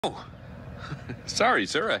Oh, sorry,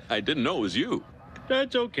 sir. I didn't know it was you.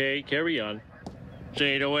 That's okay. Carry on.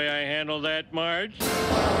 See the way I handle that, Marge?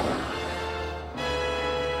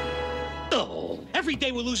 Oh, every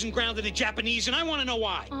day we're losing ground to the Japanese, and I want to know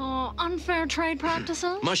why. Oh, unfair trade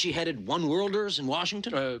practices? Mushy-headed one-worlders in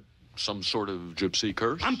Washington? Some sort of gypsy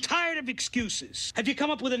curse? I'm tired of excuses. Have you come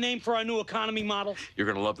up with a name for our new economy model? You're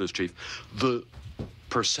gonna love this, Chief. The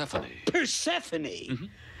Persephone. Persephone? Mm-hmm.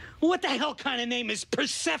 What the hell kind of name is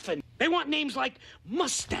Persephone? They want names like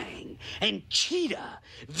Mustang and Cheetah.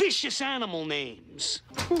 Vicious animal names.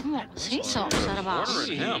 What's he so upset about?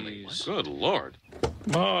 Ordering him. Good Lord.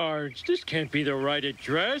 Marge, this can't be the right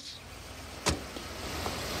address.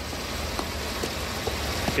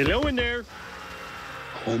 Hello in there.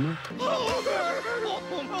 Homer?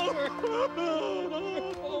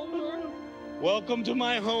 Welcome to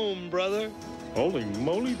my home, brother. Holy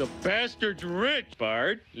moly, the bastard's rich,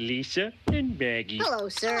 Bart, Lisa, and Maggie. Hello,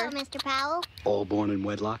 sir. Hello, Mr. Powell. All born in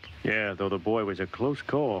wedlock? Yeah, though the boy was a close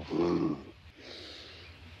call.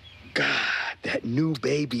 God, that new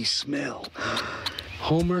baby smell.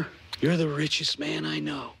 Homer, you're the richest man I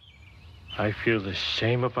know. I feel the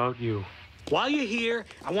same about you. While you're here,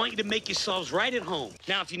 I want you to make yourselves right at home.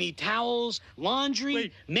 Now, if you need towels,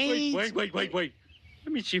 laundry, maids... Wait.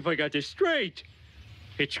 Let me see if I got this straight.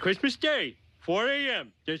 It's Christmas Day, 4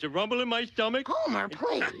 a.m. There's a rumble in my stomach. Homer,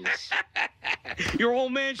 please. Your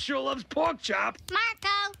old man sure loves pork chop.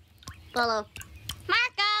 Marco. Polo.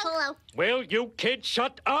 Marco. Polo. Will you kids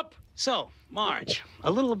shut up? So, Marge, a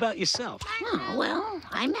little about yourself. Oh, well,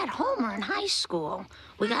 I met Homer in high school.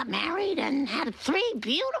 We got married and had 3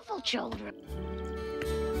 beautiful children.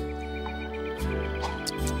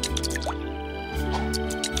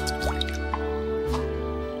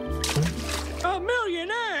 A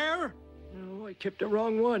millionaire? Oh, I tipped the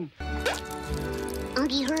wrong one.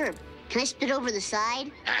 Unky Herb, can I spit over the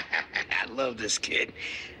side? I love this kid.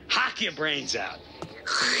 Hock your brains out.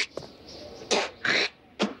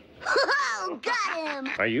 Oh, got him!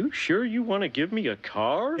 Are you sure you want to give me a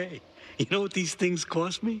car? Hey, you know what these things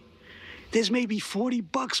cost me? There's maybe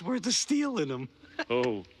 $40 worth of steel in them.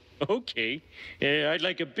 Oh, okay. I'd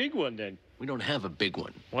like a big one then. We don't have a big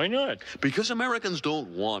one. Why not? Because Americans don't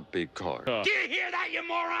want big cars. Do you hear that, you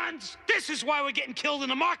morons? This is why we're getting killed in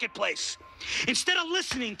the marketplace. Instead of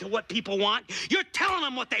listening to what people want, you're telling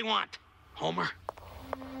them what they want. Homer,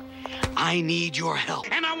 I need your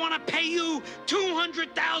help. And I want to pay you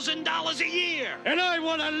 $200,000 a year. And I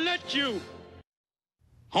want to let you.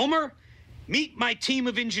 Homer, meet my team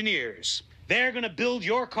of engineers. They're going to build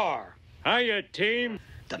your car. Hiya, team.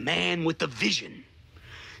 The man with the vision.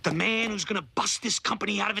 The man who's going to bust this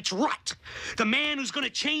company out of its rut. The man who's going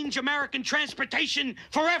to change American transportation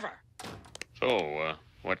forever. So,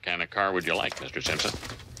 what kind of car would you like, Mr. Simpson?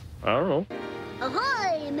 I don't know.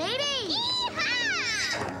 Ahoy, matey!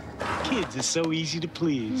 Yeehaw! Kids are so easy to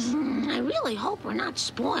please. I really hope we're not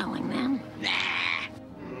spoiling them.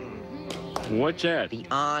 What's that? The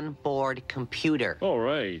onboard computer. All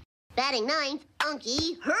right. Batting ninth,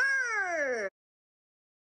 Unky Herb!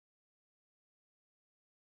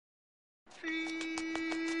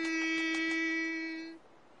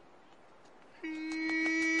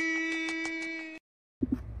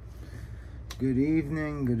 Good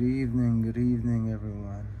evening,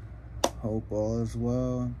 everyone. Hope all is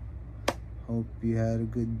well. Hope you had a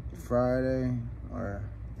good Friday, or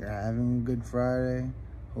you're having a good Friday.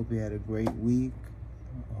 Hope you had a great week.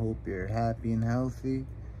 Hope you're happy and healthy.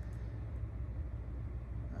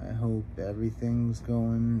 I hope everything's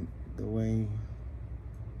going the way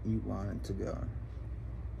you want it to go.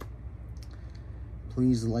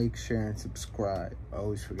 Please like, share, and subscribe. I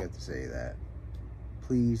always forget to say that.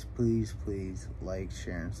 Please like,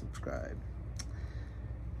 share, and subscribe.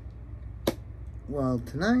 Well,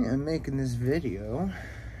 tonight I'm making this video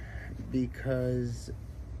because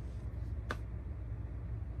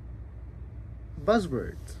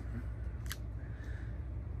buzzwords,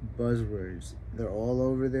 they're all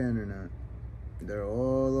over the internet.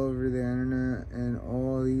 And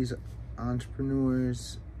all these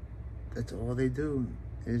entrepreneurs, that's all they do,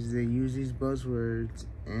 is they use these buzzwords,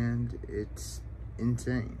 and it's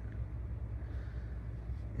insane.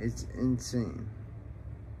 It's insane.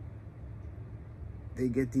 They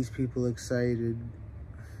get these people excited,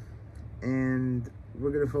 and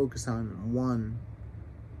we're gonna focus on one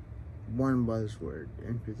buzzword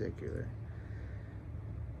in particular: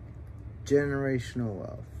 generational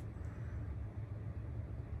wealth.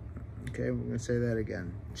 Okay, we're gonna say that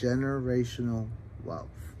again: generational wealth.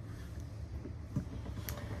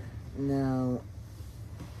 Now,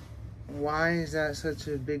 why is that such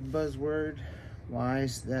a big buzzword? Why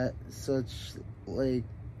is that such, like,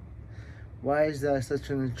 Why is that such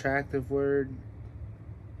an attractive word?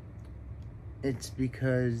 It's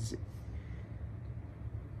because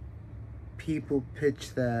people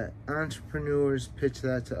pitch that, entrepreneurs pitch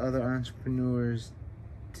that to other entrepreneurs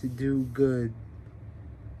to do good,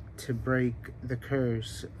 to break the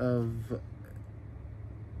curse of,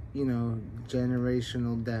 you know,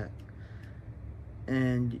 generational debt.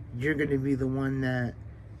 And you're going to be the one that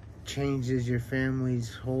changes your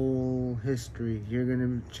family's whole history. You're going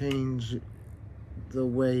to change the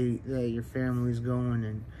way that your family's going,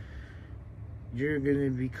 and you're going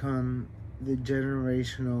to become the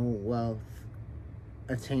generational wealth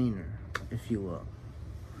attainer, if you will.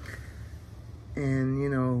 And, you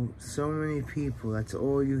know, so many people, that's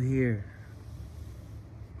all you hear.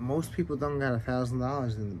 Most people don't got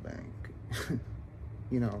 $1,000 in the bank.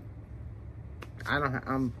 You know, I don't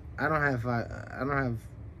have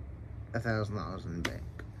 $1,000 in the bank.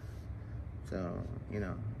 So, you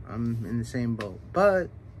know, I'm in the same boat. But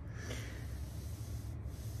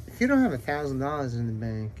if you don't have $1,000 in the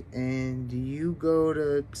bank and you go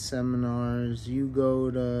to seminars, you go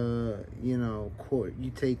to, you know,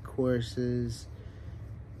 you take courses,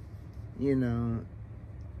 you know,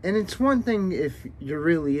 and it's one thing if you're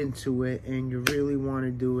really into it and you really want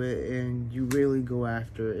to do it and you really go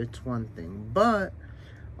after it, it's one thing. But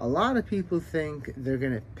a lot of people think they're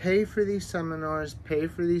going to pay for these seminars, pay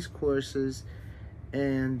for these courses,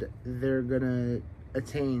 and they're going to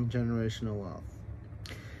attain generational wealth.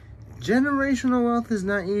 Generational wealth is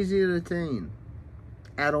not easy to attain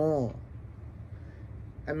at all.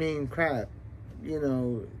 I mean, crap, you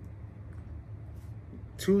know,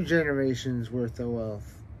 2 generations worth of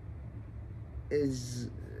wealth is,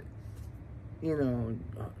 you know,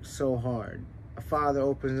 so hard. A father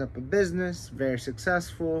opens up a business, very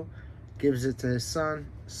successful, gives it to his son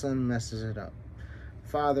messes it up.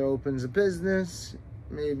 Father opens a business,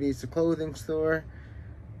 maybe it's a clothing store,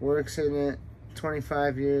 works in it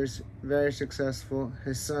 25 years, very successful.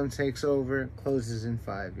 His son takes over, closes in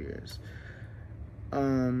 5 years.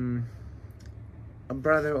 A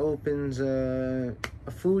brother opens a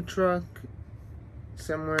food truck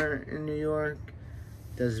somewhere in New York,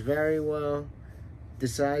 does very well,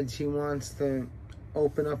 decides he wants to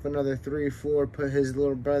open up another 3, 4, put his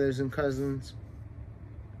little brothers and cousins,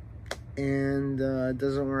 and it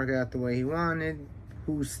doesn't work out the way he wanted.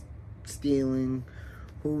 Who's stealing?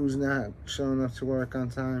 Who's not showing up to work on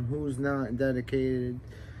time? Who's not dedicated?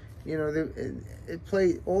 You know,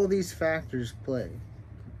 all these factors play,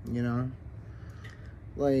 you know?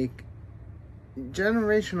 Like,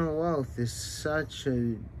 generational wealth is such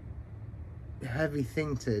a heavy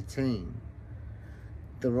thing to attain.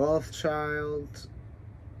 The Rothschilds,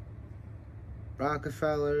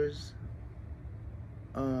 Rockefellers,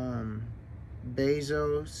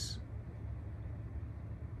 Bezos,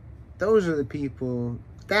 those are the people,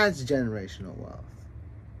 that's generational wealth.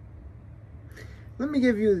 Let me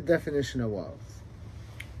give you the definition of wealth.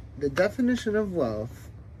 The definition of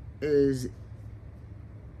wealth is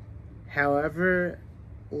however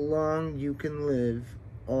long you can live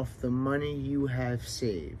off the money you have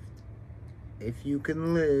saved. If you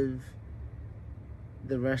can live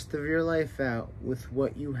the rest of your life out with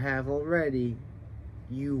what you have already,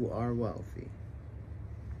 you are wealthy.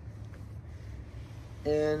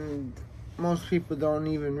 And most people don't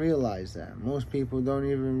even realize that. Most people don't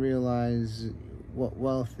even realize what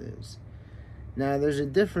wealth is. Now, there's a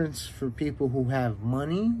difference for people who have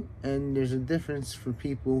money, and there's a difference for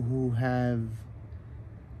people who have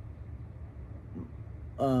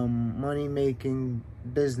money-making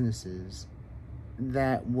businesses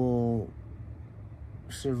that will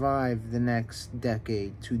survive the next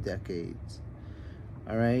decade, 2 decades.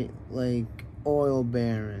 All right? Like oil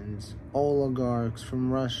barons, oligarchs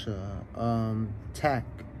from Russia, tech.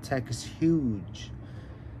 Tech is huge.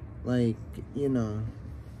 Like, you know,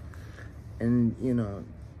 and, you know,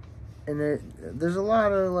 and there's a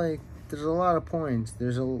lot of points.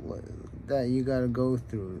 That you got to go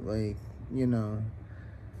through. Like, you know,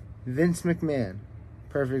 Vince McMahon,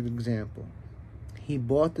 perfect example. He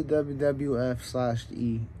bought the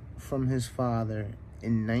WWF/E from his father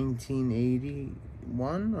in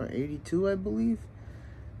 1981 or 82, I believe.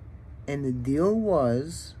 And the deal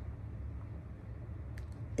was,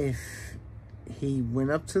 if he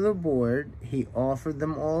went up to the board, he offered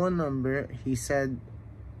them all a number. He said,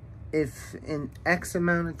 if in X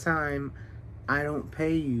amount of time I don't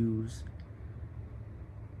pay yous,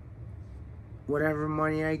 whatever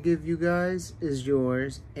money I give you guys is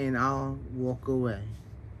yours, and I'll walk away.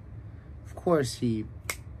 Of course, he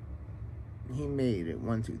made it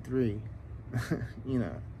 1, 2, 3. You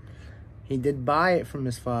know, he did buy it from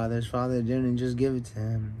his father. His father didn't just give it to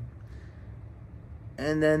him.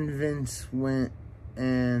 And then Vince went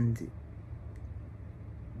and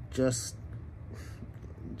just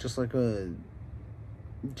like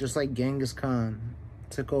Genghis Khan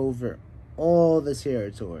took over all the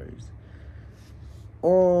territories.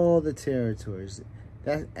 All the territories.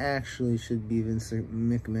 That actually should be Vince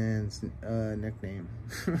McMahon's nickname.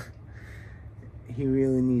 He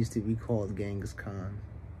really needs to be called Genghis Khan,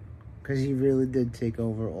 because he really did take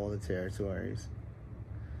over all the territories,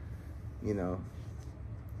 you know.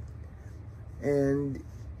 And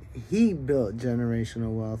he built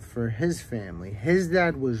generational wealth for his family. His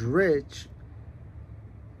dad was rich,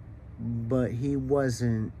 but he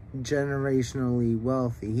wasn't generationally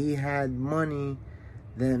wealthy. He had money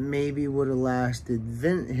that maybe would have lasted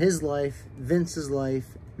Vince's life,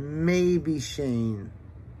 maybe Shane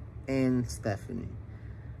and Stephanie.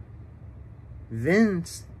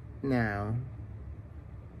 Vince now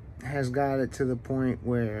has got it to the point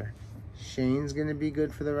where Shane's going to be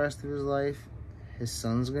good for the rest of his life. His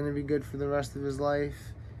son's going to be good for the rest of his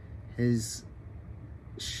life. Shane's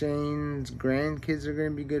grandkids are going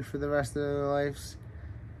to be good for the rest of their lives.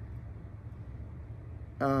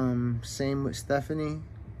 Same with Stephanie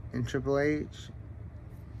and Triple H.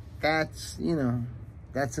 That's, you know,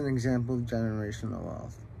 that's an example of generational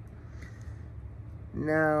wealth.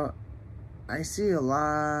 Now, I see a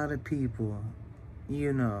lot of people,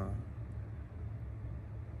 you know,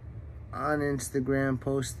 on Instagram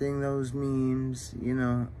posting those memes, you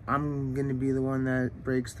know. I'm going to be the one that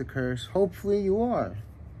breaks the curse. Hopefully you are.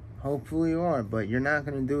 Hopefully you are, but you're not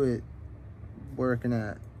going to do it working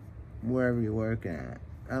at wherever you're working at.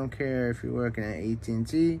 I don't care if you're working at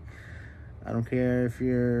AT&T. I don't care if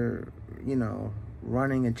you're, you know,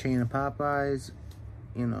 running a chain of Popeyes.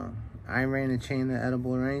 You know, I ran a chain of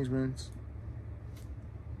Edible Arrangements.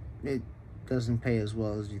 It doesn't pay as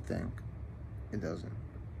well as you think. It doesn't.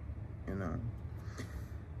 You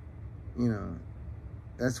know,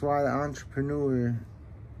 that's why the entrepreneur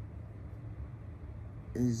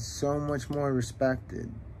is so much more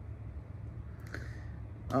respected.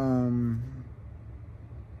 I'm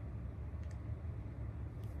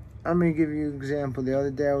going to give you an example. The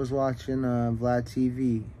other day I was watching Vlad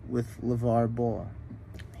TV with LeVar Ball.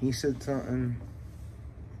 He said something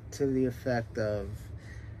to the effect of,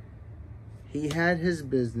 he had his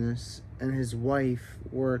business and his wife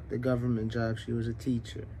worked a government job. She was a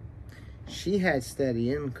teacher. She had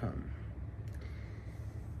steady income.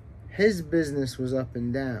 His business was up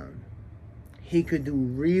and down. He could do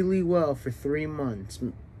really well for 3 months,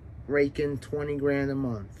 raking 20 grand a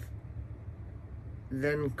month.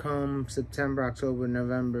 Then come September, October,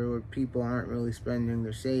 November, where people aren't really spending,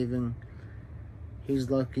 they're saving, he's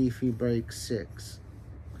lucky if he breaks 6.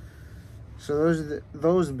 So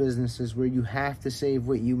those businesses where you have to save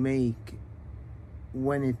what you make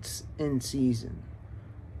when it's in season.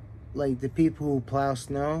 Like the people who plow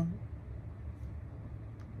snow,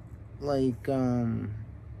 like the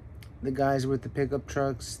guys with the pickup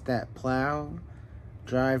trucks that plow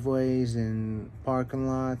driveways and parking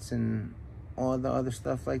lots and all the other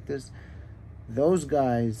stuff like this. Those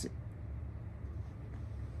guys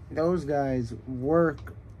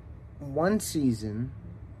work one season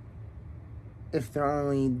if they're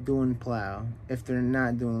only doing plow, if they're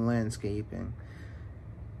not doing landscaping.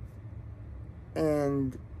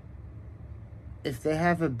 And if they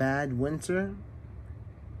have a bad winter,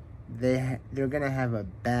 they're gonna have a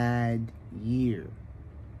bad year.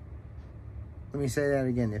 Let me say that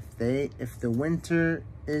again. If the winter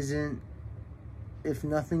if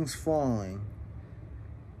nothing's falling,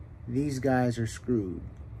 these guys are screwed.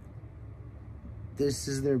 This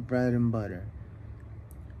is their bread and butter.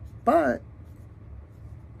 But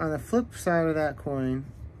on the flip side of that coin,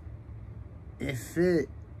 if it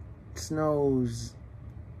snows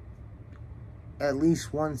at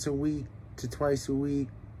least once a week to twice a week,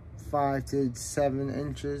 5 to 7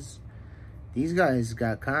 inches, these guys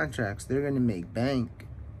got contracts. They're going to make bank,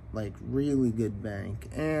 like really good bank.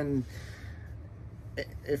 And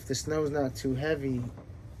if the snow's not too heavy,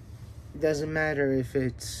 it doesn't matter if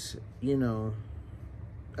it's, you know,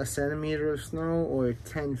 a centimeter of snow or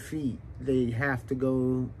 10 feet. They have to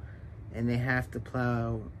go and they have to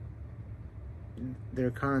plow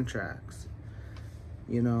their contracts.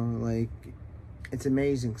 You know, like, it's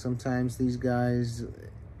amazing. Sometimes these guys,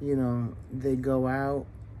 you know, they go out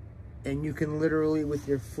and you can literally with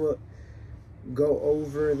your foot go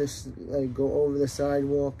over the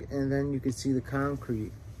sidewalk, and then you can see the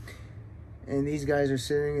concrete. And these guys are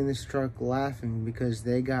sitting in this truck laughing because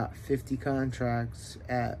they got 50 contracts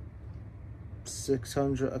at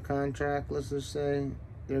 $600 a contract. Let's just say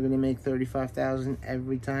they're gonna make $35,000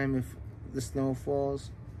 every time if the snow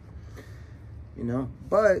falls. you know.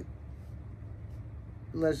 But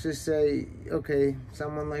let's just say, okay,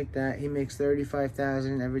 someone like that, he makes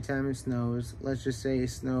 $35,000 every time it snows. Let's just say it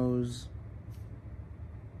snows,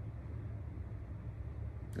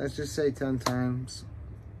 let's just say 10 times.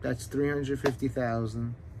 That's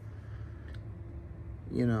 $350,000.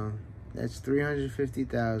 You know, that's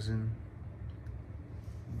 $350,000.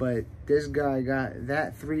 But this guy got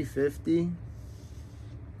that $350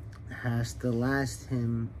 has to last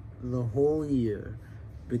him the whole year,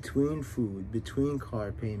 between food, between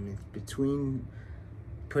car payments, between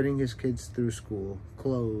putting his kids through school,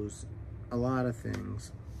 clothes, a lot of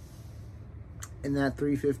things. And that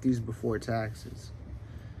 $350 is before taxes.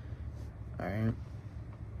 All right.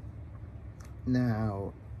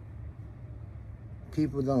 Now,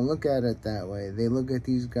 people don't look at it that way. They look at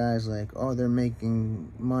these guys like, oh, they're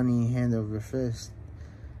making money hand over fist.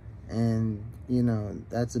 And, you know,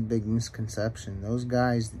 that's a big misconception. Those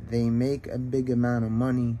guys, they make a big amount of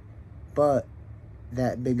money, but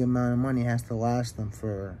that big amount of money has to last them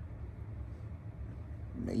for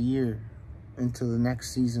a year until the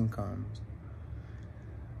next season comes.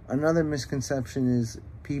 Another misconception is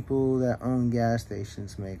people that own gas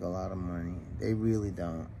stations make a lot of money. They really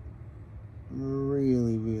don't.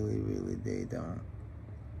 Really, they don't.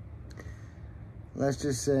 Let's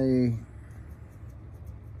just say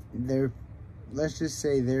they're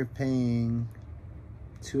paying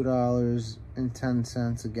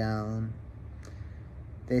 $2.10 a gallon.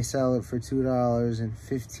 They sell it for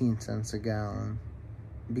 $2.15 a gallon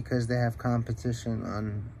because they have competition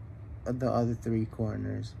on the other three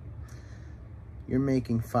corners. You're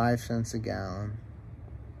making 5 cents a gallon.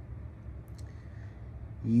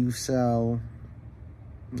 You sell,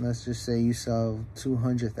 let's just say you sell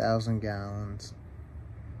 200,000 gallons,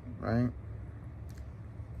 right?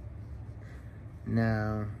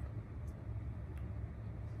 Now,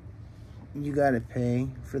 you gotta pay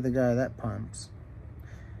for the guy that pumps.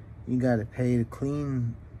 You gotta pay to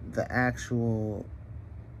clean the actual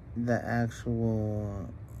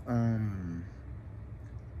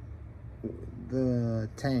the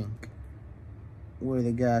tank where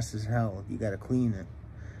the gas is held. You gotta clean it.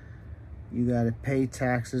 You gotta pay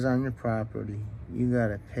taxes on your property. You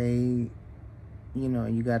gotta pay, you know,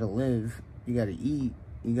 you gotta live. You gotta eat.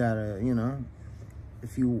 You gotta, you know,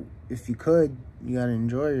 if you could, you gotta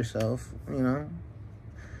enjoy yourself, you know.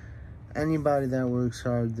 Anybody that works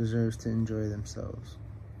hard deserves to enjoy themselves.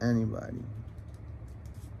 Anybody.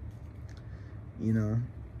 You know.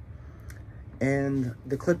 And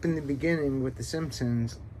the clip in the beginning with the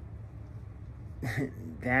Simpsons,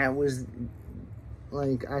 that was,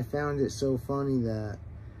 like, I found it so funny that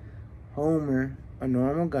Homer, a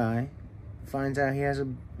normal guy, finds out he has a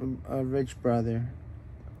rich brother.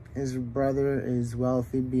 His brother is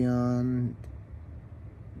wealthy beyond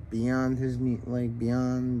his meat, like,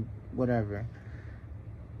 beyond whatever.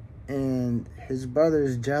 And his brother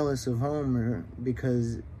is jealous of Homer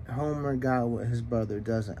because Homer got what his brother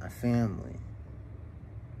doesn't, a family.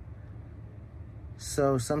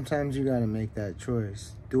 So sometimes you gotta make that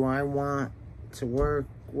choice. Do I want to work,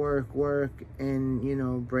 and, you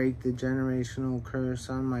know, break the generational curse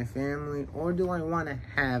on my family? Or do I want to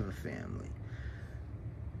have a family?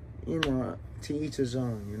 You know, to each his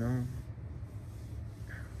own, you know?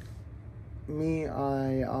 Me,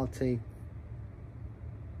 I'll take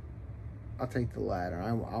the latter.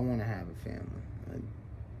 I want to have a family.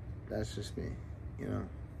 That's just me, you know?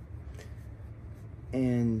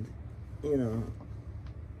 And, you know,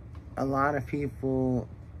 a lot of people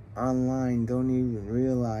online don't even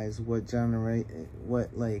realize what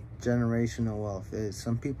generational wealth is.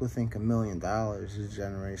 Some people think $1 million is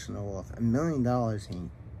generational wealth. $1 million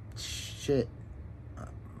ain't shit.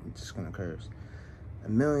 I'm just gonna curse. $1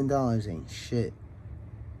 million ain't shit.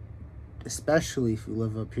 Especially if you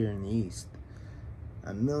live up here in the East.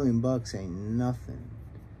 $1 million ain't nothing.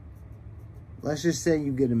 Let's just say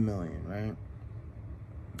you get $1 million, right?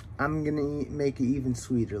 I'm gonna make it even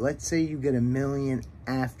sweeter. Let's say you get $1 million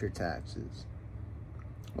after taxes.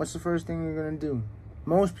 What's the first thing you're gonna do?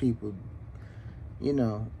 Most people, you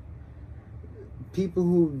know, people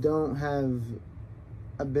who don't have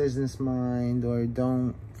a business mind or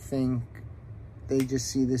don't think, they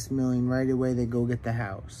just see this $1 million right away, they go get the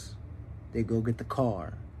house. They go get the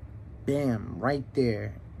car. Bam, right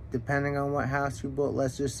there. Depending on what house you bought,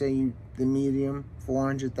 let's just say the medium,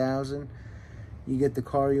 $400,000. You get the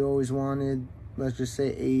car you always wanted, let's just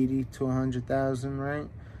say $80,000 to $100,000, right?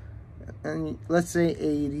 And let's say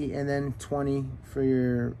 80, and then 20 for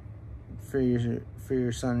your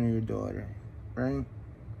son or your daughter, right?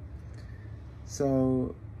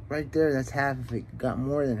 So right there, that's half of it. Got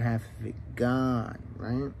more than half of it gone,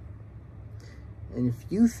 right? And if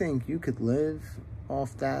you think you could live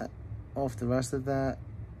off the rest of that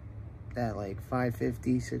like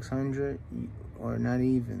 550, 600, or not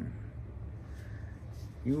even,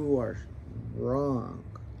 you are wrong.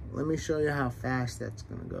 Let me show you how fast that's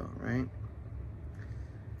gonna go, right?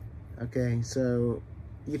 Okay, so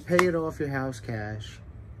you paid off your house cash.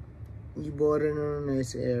 You bought it in a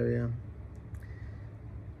nice area.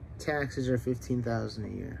 Taxes are $15,000 a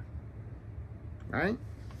year, right?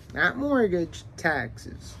 Not mortgage,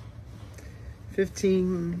 taxes.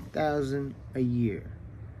 $15,000 a year.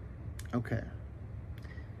 Okay.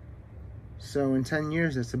 So in 10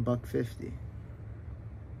 years, that's $150.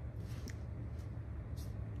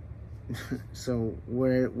 So what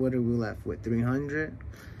are we left with? 300.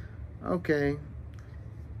 Okay.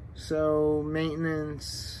 So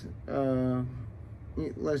maintenance.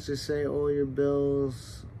 Let's just say all your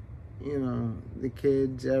bills. You know, the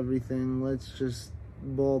kids, everything. Let's just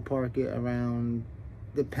ballpark it around,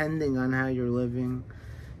 depending on how you're living.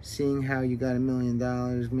 Seeing how you got $1 million,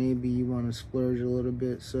 maybe you want to splurge a little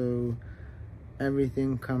bit, so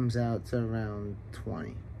everything comes out to around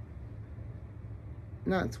 20.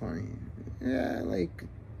 Not 20. Yeah, like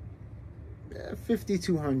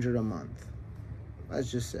 $5,200 a month. Let's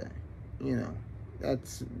just say, you know,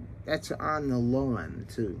 that's on the low end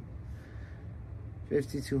too.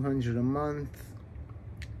 $5,200 a month.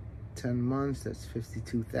 10 months. That's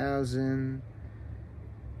 $52,000.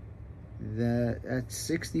 That's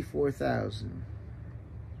 $64,000.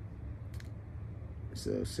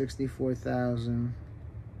 So $64,000.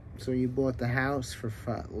 So you bought the house for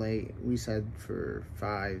we said for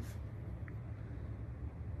 $5.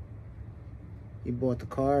 You bought the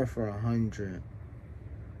car for $100.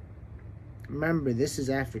 Remember, this is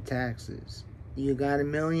after taxes. You got $1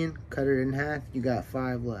 million, cut it in half, you got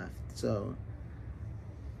 $5 left. So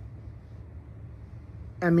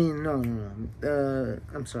I mean, no.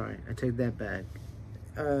 I'm sorry. I take that back.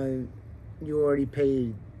 You already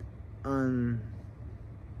paid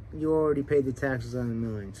the taxes on $1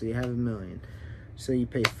 million, so you have $1 million. So you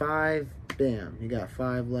pay $5, bam, you got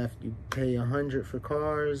 $5 left. You pay $100 for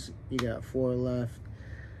cars, you got $4 left.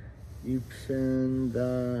 You spend,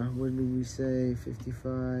 what did we say?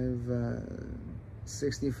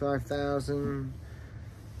 65,000.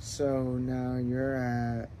 So now you're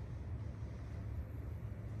at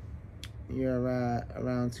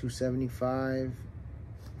around 275,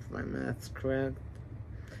 if my math's correct.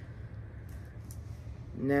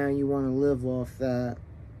 Now you want to live off that.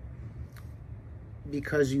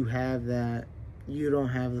 Because you have that, you don't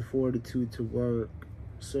have the fortitude to work,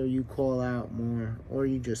 so you call out more, or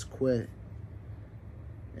you just quit.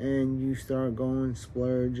 And you start going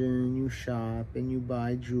splurging, and you shop, and you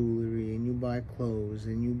buy jewelry, and you buy clothes,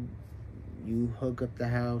 and you hook up the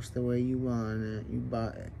house the way you want it.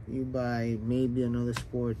 You buy maybe another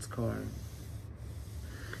sports car.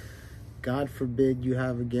 God forbid you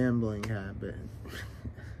have a gambling habit.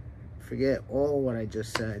 Forget all what I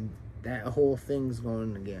just said. That whole thing's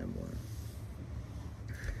going to gambling.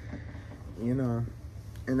 You know,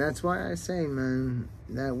 and that's why I say, man,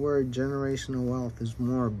 that word generational wealth is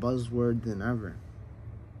more a buzzword than ever.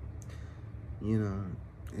 You know,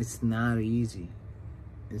 it's not easy.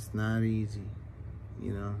 It's not easy,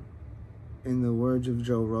 you know. In the words of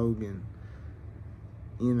Joe Rogan,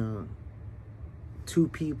 you know, 2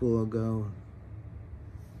 people ago,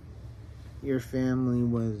 your family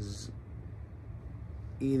was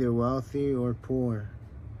either wealthy or poor.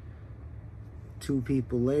 2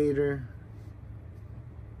 people later,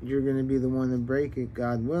 you're going to be the one to break it,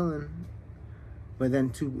 God willing. But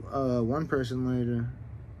then 1 person later,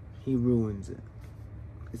 he ruins it.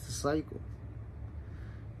 It's a cycle.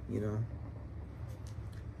 You know,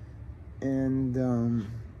 and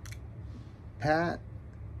Pat,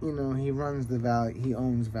 you know, he owns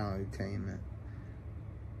Valuetainment.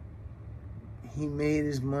 He made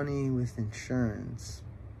his money with insurance,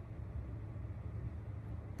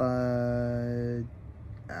 but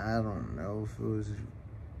I don't know if it was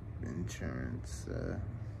insurance.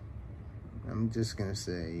 I'm just gonna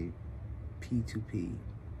say P2P,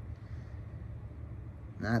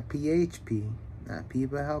 not PHP. Not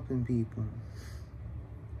people helping people.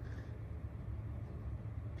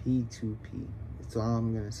 P2P. That's all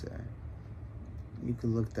I'm going to say. You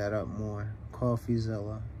can look that up more.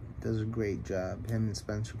 CoffeeZilla does a great job. Him and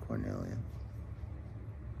Spencer Cornelian.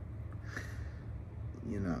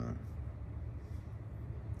 You know.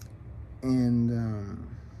 And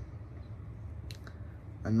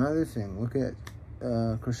another thing. Look at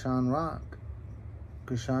Krishan Rock.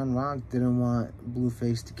 Krishan Rock didn't want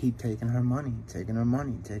Blueface to keep taking her money.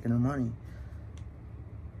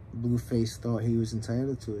 Blueface thought he was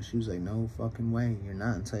entitled to it. She was like, no fucking way. You're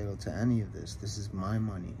not entitled to any of this. This is my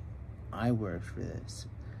money. I worked for this.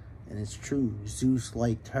 And it's true. Zeus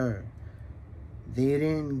liked her. They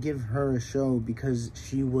didn't give her a show because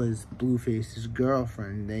she was Blueface's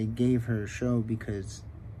girlfriend. They gave her a show because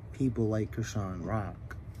people like Krishan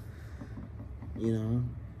Rock. You know?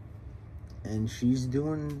 And she's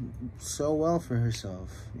doing so well for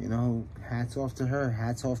herself. You know, hats off to her.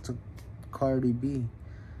 Hats off to Cardi B.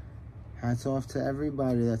 Hats off to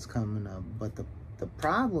everybody that's coming up. But the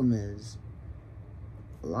problem is,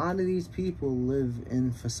 a lot of these people live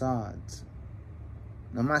in facades.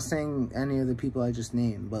 I'm not saying any of the people I just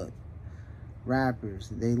named, but rappers,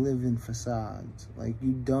 they live in facades. Like,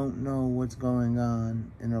 you don't know what's going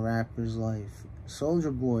on in a rapper's life.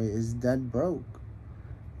 Soulja Boy is dead broke.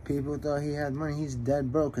 People thought he had money. He's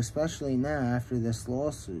dead broke, especially now after this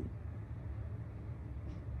lawsuit.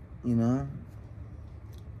 You know?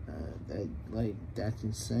 That's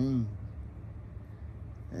insane.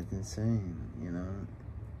 That's insane, you know?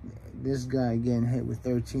 This guy getting hit with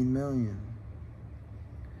 $13 million.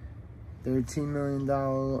 $13 million,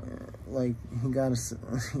 like, he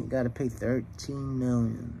gotta pay $13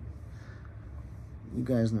 million. You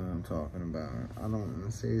guys know what I'm talking about. I don't want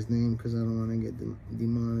to say his name because I don't want to get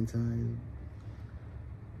demonetized.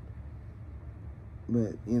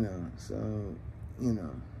 But, you know, so, you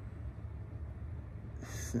know.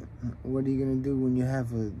 What are you going to do when you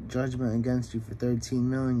have a judgment against you for $13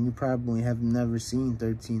 million? You probably have never seen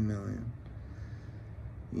 $13 million.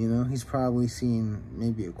 You know, he's probably seen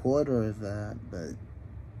maybe a quarter of that, but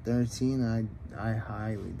 13, I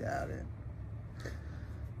highly doubt it.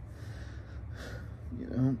 You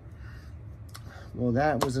know? Well,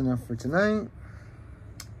 that was enough for tonight.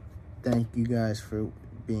 Thank you guys for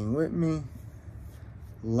being with me.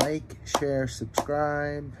 Like, share,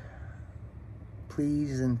 subscribe.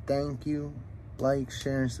 Please and thank you. Like,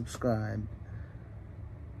 share, and subscribe.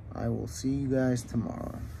 I will see you guys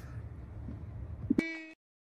tomorrow.